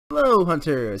Hello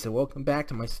hunters, and welcome back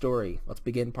to my story. Let's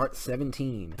begin part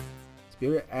 17.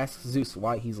 Spirit asks Zeus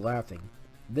why he's laughing.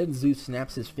 Then Zeus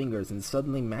snaps his fingers and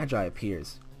suddenly Magi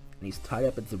appears, and he's tied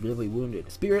up and severely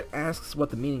wounded. Spirit asks what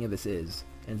the meaning of this is,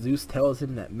 and Zeus tells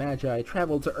him that Magi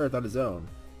traveled to Earth on his own,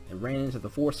 and ran into the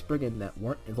four Spriggan that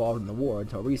weren't involved in the war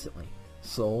until recently: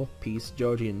 Sol, Peace,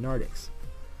 Joji, and Nardix.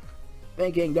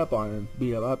 They ganged up on him,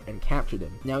 beat him up, and captured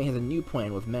him. Now he has a new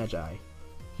plan with Magi.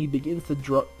 He begins to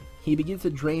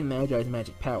drain Magi's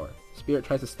magic power. Spirit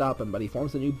tries to stop him, but he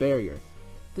forms a new barrier.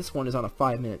 This one is on a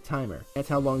 5-minute timer. That's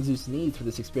how long Zeus needs for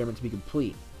this experiment to be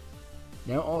complete.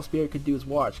 Now all Spirit could do is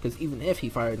watch, because even if he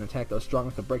fired an attack that was strong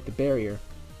enough to break the barrier,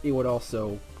 it would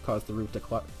also cause the roof to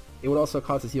collapse. It would also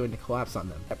cause the ceiling to collapse on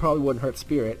them. That probably wouldn't hurt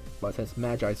Spirit, but since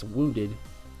Magi's wounded,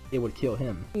 it would kill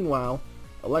him. Meanwhile,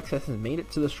 Alexis has made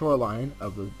it to the shoreline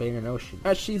of the Banyan Ocean.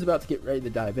 As she's about to get ready to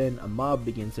dive in, a mob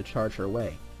begins to charge her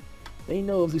way. They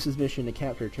know of Zeus' mission to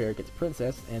capture Chariot's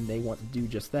princess, and they want to do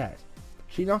just that.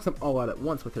 She knocks them all out at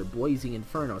once with her Blazing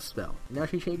Inferno spell. Now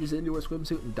she changes into her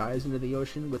swimsuit and dives into the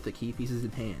ocean with the key pieces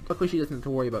in hand. Luckily she doesn't have to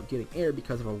worry about getting air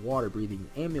because of a water-breathing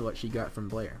amulet she got from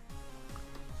Blair.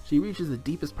 She reaches the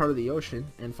deepest part of the ocean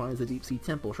and finds the deep sea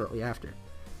temple shortly after.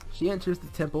 She enters the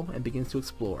temple and begins to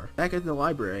explore. Back at the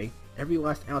library, every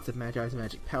last ounce of Magi's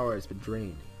magic power has been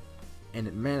drained, and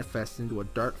it manifests into a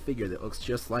dark figure that looks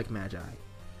just like Magi.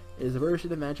 It is a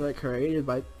version of Magi created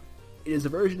by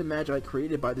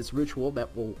this ritual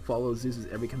that will follow Zeus's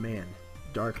every command: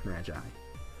 Dark Magi.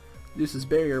 Zeus's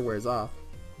barrier wears off,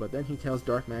 but then he tells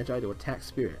Dark Magi to attack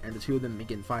Spirit, and the two of them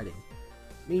begin fighting.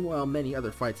 Meanwhile, many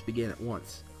other fights begin at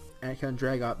once. Atka and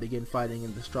Dragot begin fighting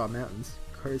in the Straw Mountains.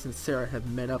 Curtis and Sarah have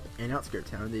met up in Outskirt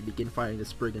Town, and they begin fighting the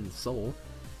Spriggan Sol,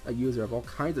 a user of all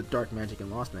kinds of dark magic and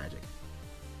lost magic.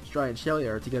 Stry and Shelly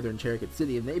are together in Chariot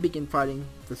City, and they begin fighting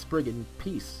the Spriggan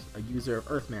Peace, a user of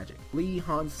earth magic. Lee,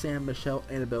 Hans, Sam, Michelle,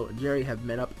 Annabelle, and Jerry have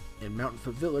met up in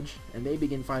Mountainfoot Village, and they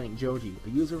begin fighting Joji, a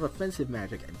user of offensive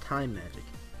magic and time magic.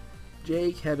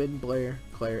 Jay, Kevin, Blair,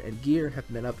 Claire, and Gear have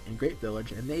met up in Great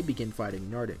Village, and they begin fighting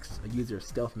Nardix, a user of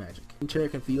stealth magic. In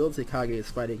Cherokee Fields, Hikage is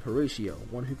fighting Horatio,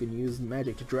 one who can use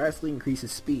magic to drastically increase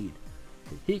his speed.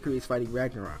 Hikari is fighting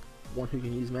Ragnarok, one who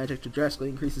can use magic to drastically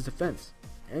increase his defense.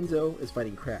 Enzo is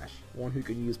fighting Crash, one who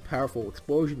can use powerful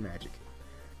explosion magic.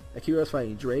 Akira is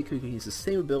fighting Drake, who can use the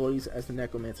same abilities as the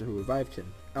necromancer who revived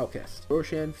him, Alcest.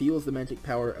 Roshan feels the magic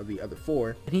power of the other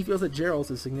four, and he feels that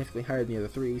Gerald's is significantly higher than the other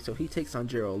three, so he takes on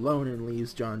Gerald alone and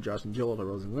leaves John, Josh, and Joel to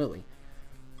Rose and Lily.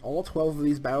 All 12 of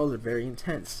these battles are very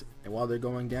intense, and while they're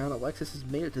going down, Alexis has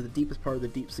made it to the deepest part of the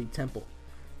Deep Sea Temple.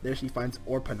 There she finds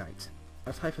Orponite,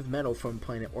 a type of metal from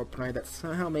planet Orponite that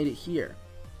somehow made it here.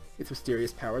 Its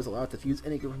mysterious powers allow it to fuse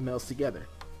any group of metals together,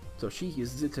 so she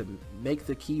uses it to make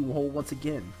the key whole once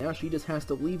again. Now she just has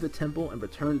to leave the temple and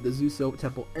return to the Zuso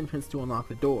temple entrance to unlock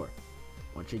the door.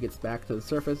 When she gets back to the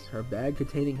surface, her bag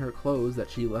containing her clothes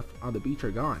that she left on the beach are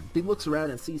gone. She looks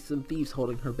around and sees some thieves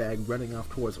holding her bag running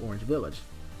off towards Orange Village.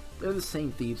 They're the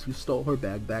same thieves who stole her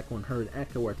bag back when her and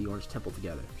Atka were at the Orange Temple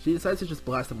together. She decides to just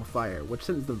blast them with fire, which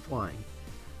sends them flying.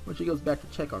 When she goes back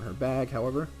to check on her bag,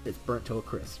 however, it's burnt to a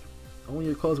crisp. Only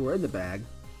her clothes were in the bag,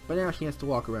 but now she has to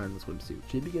walk around in the swimsuit.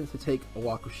 She begins to take a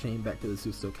walk of shame back to the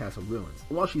Zuso Castle ruins.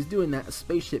 While she's doing that, a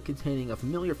spaceship containing a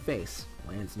familiar face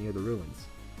lands near the ruins.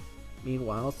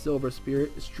 Meanwhile, Silver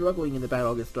Spirit is struggling in the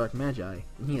battle against Dark Magi,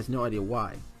 and he has no idea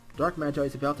why. Dark Magi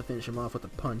is about to finish him off with a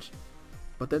punch,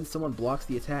 but then someone blocks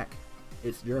the attack.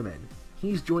 It's German.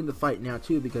 He's joined the fight now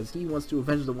too because he wants to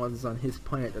avenge the ones on his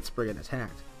planet that Spriggan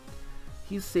attacked.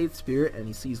 He's saved Spirit, and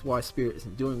he sees why Spirit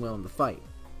isn't doing well in the fight.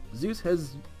 Zeus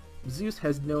has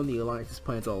known the Alliance's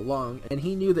plans all along, and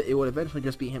he knew that it would eventually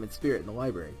just be him and Spirit in the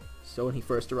library. So when he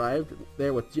first arrived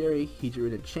there with Jerry, he drew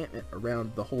an enchantment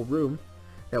around the whole room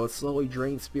that would slowly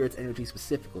drain Spirit's energy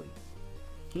specifically.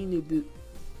 He knew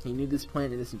this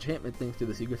plan and this enchantment thanks to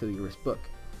the Secrets of the Universe book.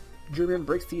 German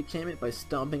breaks the enchantment by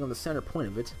stomping on the center point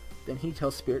of it, then he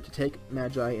tells Spirit to take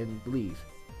Magi and leave.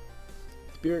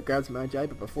 Spirit grabs Magi,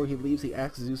 but before he leaves he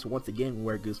asks Zeus once again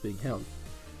where Goose being held.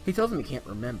 He tells him he can't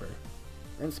remember.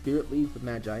 Then Spirit leaves with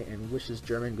Magi and wishes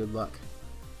German good luck.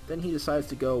 Then he decides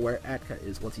to go where Atka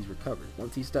is once he's recovered.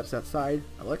 Once he steps outside,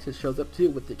 Alexis shows up too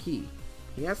with the key.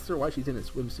 He asks her why she's in a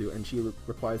swimsuit, and she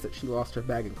replies that she lost her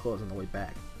bag and clothes on the way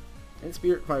back. Then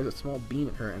Spirit fires a small beam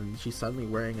at her, and she's suddenly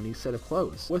wearing a new set of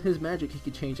clothes. With his magic, he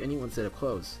can change anyone's set of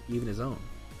clothes, even his own.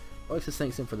 Alexis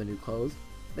thanks him for the new clothes.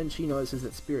 Then she notices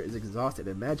that Spirit is exhausted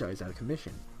and Magi is out of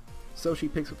commission. So she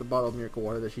picks up the bottle of miracle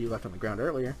water that she left on the ground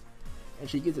earlier, and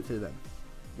she gives it to them.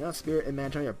 Now Spirit and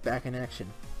Magi are back in action.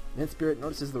 Then Spirit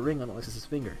notices the ring on Alexis'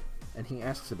 finger, and he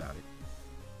asks about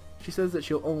it. She says that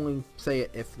she'll only say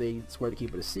it if they swear to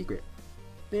keep it a secret.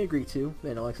 They agree to,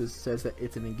 then Alexis says that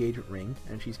it's an engagement ring,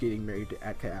 and she's getting married to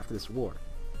Atka after this war.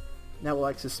 Now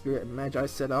Alexis, Spirit, and Magi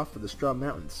set off for the Straw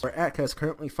Mountains, where Atka is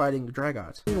currently fighting the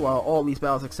Dragot. Meanwhile, all these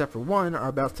battles except for one are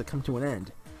about to come to an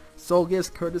end. Sol gives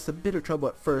Curtis a bit of trouble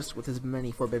at first with his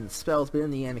many forbidden spells, but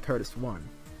in the end Curtis won.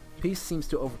 Peace seems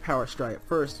to overpower Stry at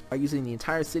first by using the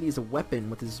entire city as a weapon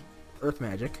with his earth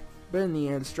magic, but in the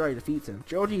end Stry defeats him.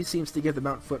 Joji seems to give the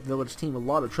Mountfoot village team a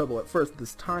lot of trouble at first with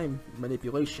his time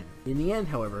manipulation. In the end,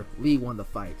 however, Lee won the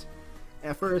fight.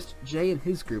 At first, Jay and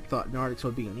his group thought Nardix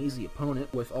would be an easy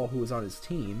opponent with all who was on his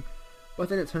team, but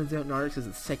then it turns out Nardix is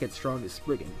the second strongest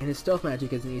brigand, and his stealth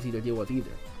magic isn't easy to deal with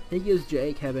either. He gives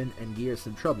Jay, Kevin, and Gear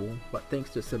some trouble, but thanks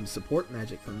to some support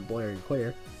magic from Blair and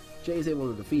Claire, Jay is able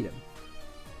to defeat him.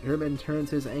 Herman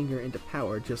turns his anger into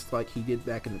power just like he did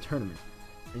back in the tournament,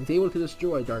 and he's able to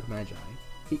destroy Dark Magi.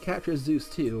 He captures Zeus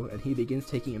too, and he begins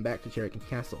taking him back to Cherokee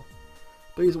Castle.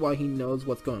 The reason why he knows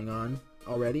what's going on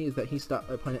already is that he stopped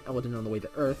by planet Eldon on the way to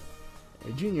Earth,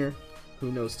 and Junior,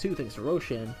 who knows too thanks to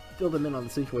Roshan, filled him in on the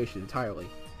situation entirely.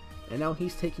 And now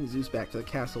he's taking Zeus back to the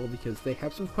castle because they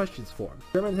have some questions for him.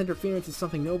 Herman's interference is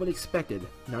something nobody expected,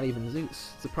 not even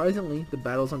Zeus. Surprisingly, the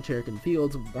battles on Cherokee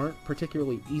Fields weren't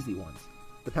particularly easy ones.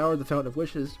 The power of the Fountain of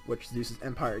Wishes, which Zeus's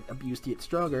empire abused to get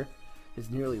stronger,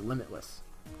 is nearly limitless.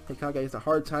 Hikage has a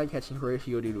hard time catching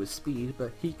Horatio due to his speed,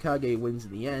 but Hikage wins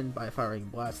in the end by firing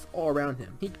blasts all around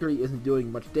him. Hikari isn't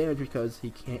doing much damage because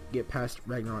he can't get past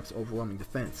Ragnarok's overwhelming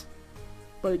defense.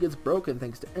 But it gets broken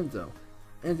thanks to Enzo.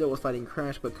 Enzo was fighting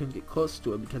Crash but couldn't get close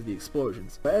to him because of the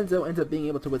explosions. But Enzo ends up being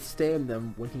able to withstand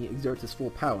them when he exerts his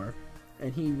full power,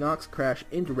 and he knocks Crash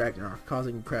into Ragnarok,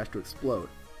 causing Crash to explode.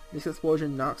 This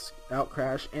explosion knocks out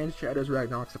Crash and shatters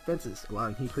Ragnarok's defenses,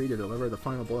 allowing Hikari to deliver the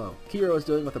final blow. Kiro is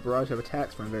dealing with a barrage of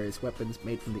attacks from various weapons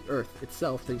made from the earth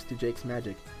itself thanks to Jake's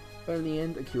magic, but in the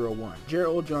end, Akira won.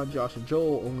 Gerald, John, Josh, and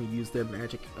Joel only used their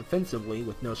magic offensively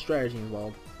with no strategy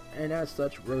involved, and as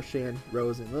such, Roshan,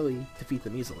 Rose, and Lily defeat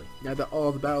them easily. Now that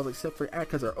all the battles except for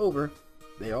Atka's are over,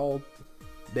 they all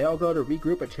go to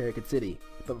regroup at Cherokee City.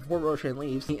 But before Roshan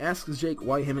leaves, he asks Jake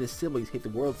why him and his siblings hate the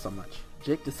world so much.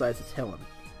 Jake decides to tell him.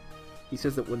 He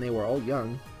says that when they were all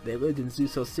young, they lived in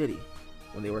Zuso City.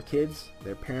 When they were kids,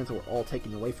 their parents were all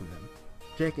taken away from them.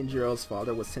 Jake and Gerald's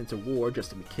father was sent to war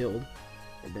just to be killed,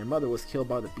 and their mother was killed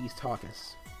by the beast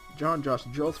Hawkus. John, Josh,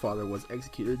 and Joel's father was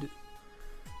executed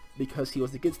because he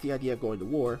was against the idea of going to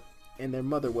war, and their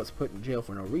mother was put in jail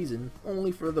for no reason,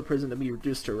 only for the prison to be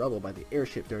reduced to rubble by the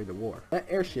airship during the war. That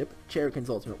airship, Cherokee's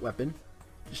ultimate weapon,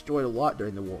 destroyed a lot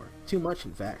during the war. Too much,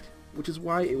 in fact, which is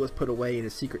why it was put away in a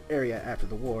secret area after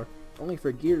the war, only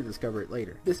for Gear to discover it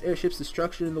later. This airship's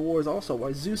destruction in the war is also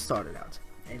why Zeus sought it out,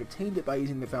 and obtained it by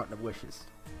using the Fountain of Wishes,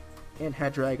 and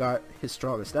had Dragot, his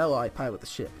strongest ally, pilot the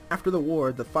ship. After the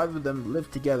war, the 5 of them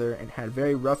lived together and had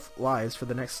very rough lives for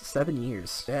the next 7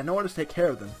 years. They had no one to take care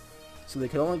of them, so they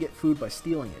could only get food by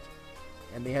stealing it,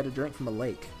 and they had to drink from a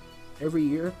lake. Every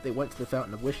year, they went to the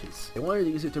Fountain of Wishes. They wanted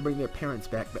to use it to bring their parents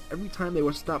back, but every time they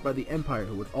were stopped by the Empire,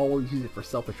 who would always use it for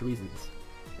selfish reasons.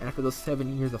 After those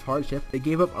 7 years of hardship, they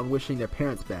gave up on wishing their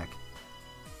parents back.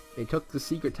 They took the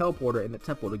secret teleporter in the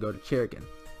temple to go to Cherokee,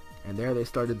 and there they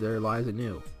started their lives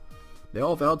anew. They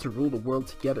all vowed to rule the world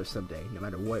together someday, no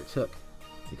matter what it took,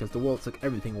 because the world took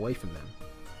everything away from them.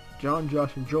 John,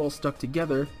 Josh, and Joel stuck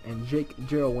together, and Jake and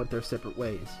Gerald went their separate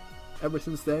ways. Ever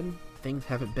since then, things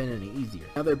haven't been any easier.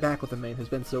 Now they're back with a man who's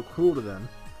been so cruel to them,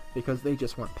 because they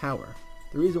just want power.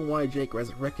 The reason why Jake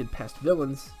resurrected past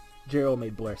villains, Gerald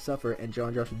made Blair suffer, and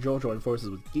John, Josh, and Joel joined forces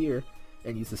with Gear,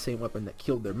 and used the same weapon that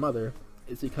killed their mother,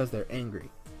 is because they're angry.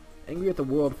 Angry at the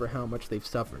world for how much they've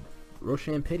suffered.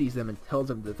 Roshan pities them and tells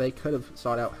them that they could have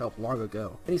sought out help long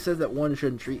ago. And he says that one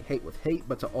shouldn't treat hate with hate,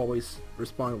 but to always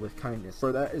respond with kindness,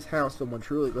 for that is how someone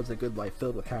truly lives a good life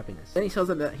filled with happiness. Then he tells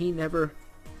them that he never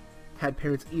had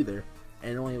parents either,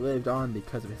 and only lived on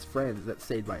because of his friends that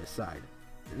stayed by his side.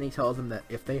 And he tells them that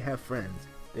if they have friends,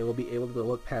 they will be able to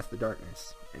look past the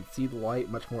darkness and see the light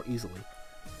much more easily,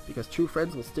 because true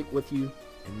friends will stick with you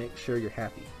and make sure you're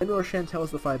happy. Then Roshan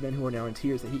tells the 5 men who are now in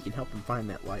tears that he can help them find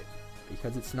that light,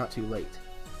 because it's not too late.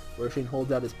 Roshan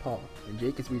holds out his paw, and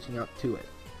Jake is reaching out to it,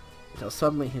 until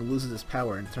suddenly he loses his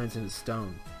power and turns into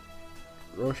stone.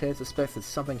 Roshan suspects that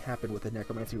something happened with the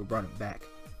necromancer who brought him back.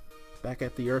 Back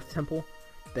at the Earth Temple,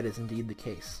 that is indeed the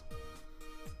case.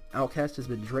 Outcast has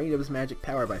been drained of his magic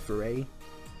power by Foray,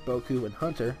 Boku, and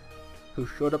Hunter, who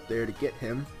showed up there to get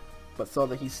him, but saw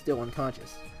that he's still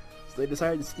unconscious. So they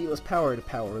decided to steal his power to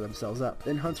power themselves up.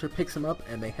 Then Hunter picks him up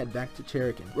and they head back to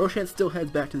Cherokee. Roshan still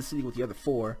heads back to the city with the other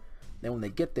 4, Then when they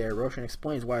get there, Roshan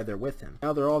explains why they're with him.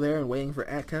 Now they're all there and waiting for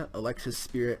Atka, Alexis,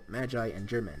 Spirit, Magi, and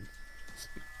German.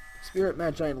 Spirit,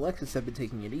 Magi, and Alexis have been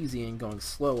taking it easy and going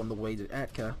slow on the way to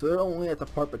Atka, so they're only at the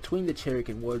part between the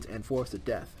Cherokee Woods and Forest of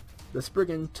Death. The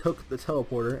Spriggan took the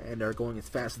teleporter and are going as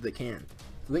fast as they can,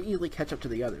 so they easily catch up to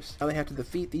the others. Now they have to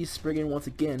defeat these Spriggan once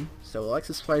again, so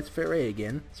Alexis fights Ferre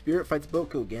again, Spirit fights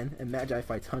Boku again, and Magi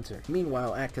fights Hunter.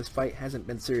 Meanwhile, Atka's fight hasn't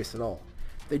been serious at all.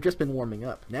 They've just been warming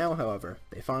up. Now, however,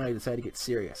 they finally decide to get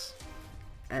serious.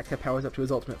 Atka powers up to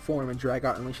his ultimate form and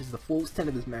Dragot unleashes the full extent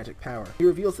of his magic power. He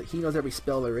reveals that he knows every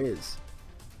spell there is.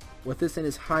 With this and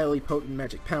his highly potent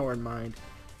magic power in mind,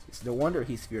 it's no wonder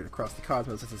he's feared across the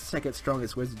cosmos as the second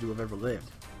strongest wizard to have ever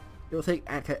lived. It'll take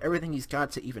Atka everything he's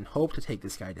got to even hope to take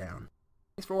this guy down.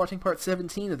 Thanks for watching part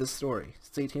 17 of this story.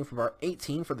 Stay tuned for part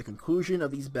 18 for the conclusion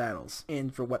of these battles,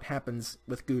 and for what happens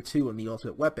with Gu 2 and the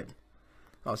ultimate weapon.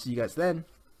 I'll see you guys then.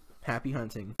 Happy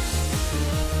hunting.